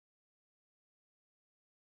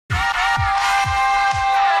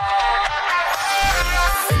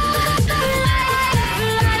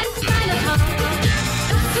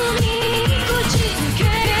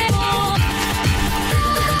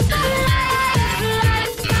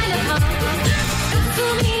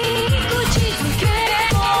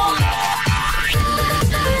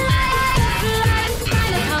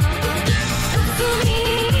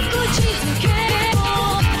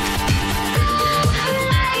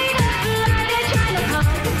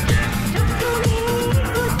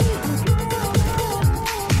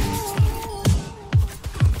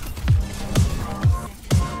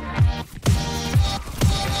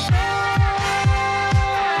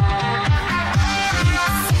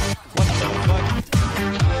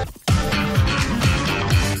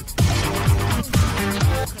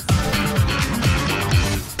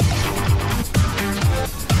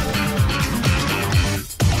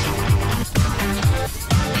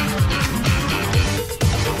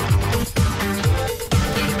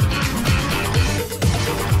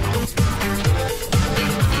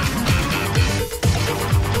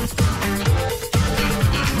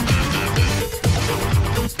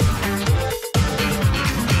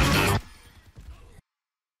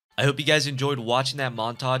I hope you guys enjoyed watching that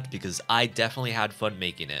montage because I definitely had fun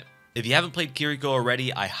making it. If you haven't played Kiriko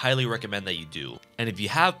already, I highly recommend that you do. And if you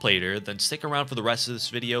have played her, then stick around for the rest of this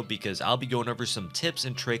video because I'll be going over some tips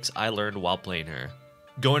and tricks I learned while playing her.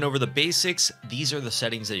 Going over the basics, these are the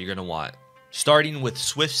settings that you're going to want. Starting with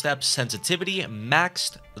Swift Step sensitivity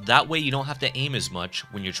maxed, that way you don't have to aim as much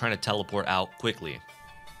when you're trying to teleport out quickly.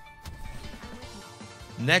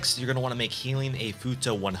 Next, you're going to want to make healing a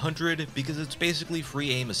Futa 100 because it's basically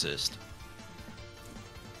free aim assist.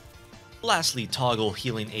 Lastly, toggle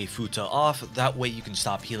healing a Futa off, that way you can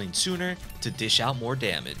stop healing sooner to dish out more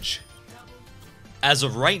damage. As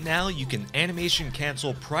of right now, you can animation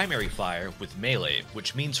cancel primary fire with melee,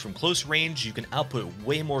 which means from close range you can output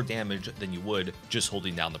way more damage than you would just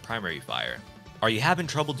holding down the primary fire. Are you having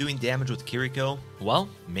trouble doing damage with Kiriko? Well,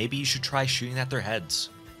 maybe you should try shooting at their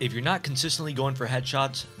heads. If you're not consistently going for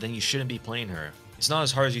headshots, then you shouldn't be playing her. It's not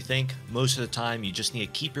as hard as you think. Most of the time, you just need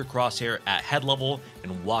to keep your crosshair at head level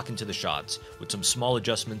and walk into the shots, with some small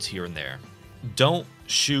adjustments here and there. Don't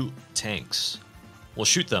shoot tanks. Well,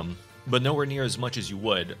 shoot them, but nowhere near as much as you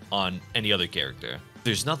would on any other character. If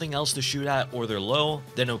there's nothing else to shoot at or they're low,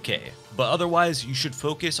 then okay. But otherwise, you should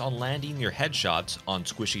focus on landing your headshots on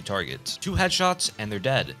squishy targets. 2 headshots and they're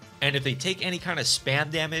dead. And if they take any kind of spam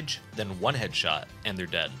damage, then 1 headshot and they're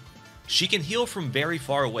dead. She can heal from very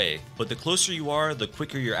far away, but the closer you are, the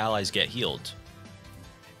quicker your allies get healed.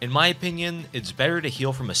 In my opinion, it's better to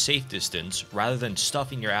heal from a safe distance rather than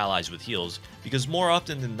stuffing your allies with heals, because more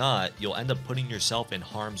often than not, you'll end up putting yourself in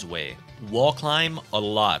harm's way. Wall climb a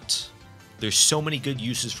lot. There's so many good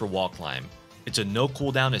uses for wall climb. It's a no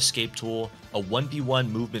cooldown escape tool, a 1v1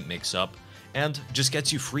 movement mix-up, and just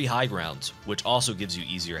gets you free high grounds, which also gives you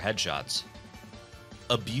easier headshots.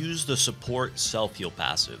 Abuse the support self-heal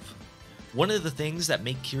passive. One of the things that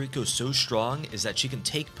make Kiriko so strong is that she can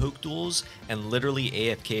take poke duels and literally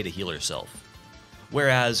AFK to heal herself.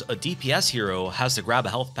 Whereas a DPS hero has to grab a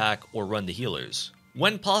health pack or run the healers.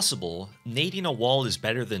 When possible, nading a wall is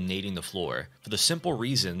better than nading the floor, for the simple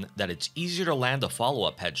reason that it's easier to land a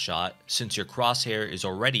follow-up headshot since your crosshair is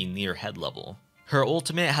already near head level. Her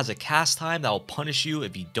ultimate has a cast time that will punish you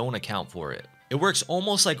if you don't account for it. It works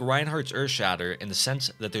almost like Reinhardt's Earthshatter in the sense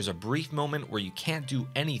that there's a brief moment where you can't do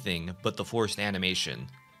anything but the forced animation.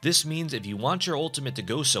 This means if you want your ultimate to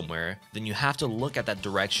go somewhere, then you have to look at that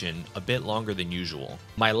direction a bit longer than usual.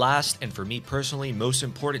 My last, and for me personally most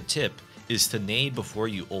important tip, is to nade before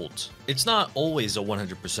you ult. It's not always a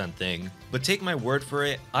 100% thing, but take my word for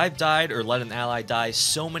it, I've died or let an ally die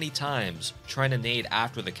so many times trying to nade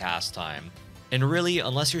after the cast time. And really,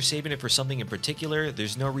 unless you're saving it for something in particular,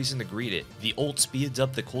 there's no reason to greet it. The ult speeds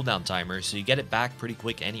up the cooldown timer, so you get it back pretty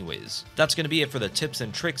quick anyways. That's going to be it for the tips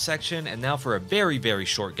and tricks section, and now for a very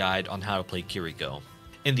short guide on how to play Kiriko.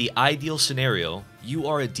 In the ideal scenario, you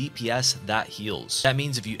are a DPS that heals. That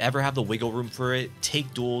means if you ever have the wiggle room for it,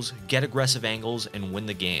 take duels, get aggressive angles, and win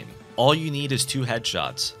the game. All you need is 2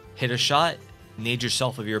 headshots. Hit a shot, nade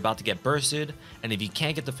yourself if you're about to get bursted, and if you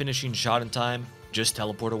can't get the finishing shot in time, just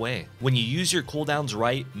teleport away. When you use your cooldowns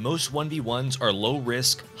right, most 1v1s are low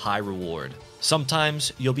risk, high reward.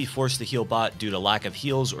 Sometimes you'll be forced to heal bot due to lack of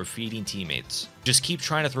heals or feeding teammates. Just keep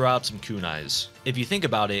trying to throw out some kunais. If you think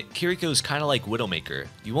about it, Kiriko is kinda like Widowmaker.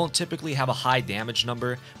 You won't typically have a high damage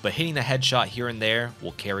number, but hitting a headshot here and there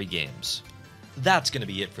will carry games. That's gonna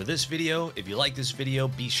be it for this video. If you like this video,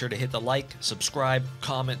 be sure to hit the like, subscribe,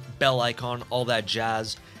 comment, bell icon, all that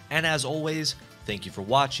jazz. And as always, thank you for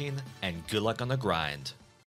watching, and good luck on the grind.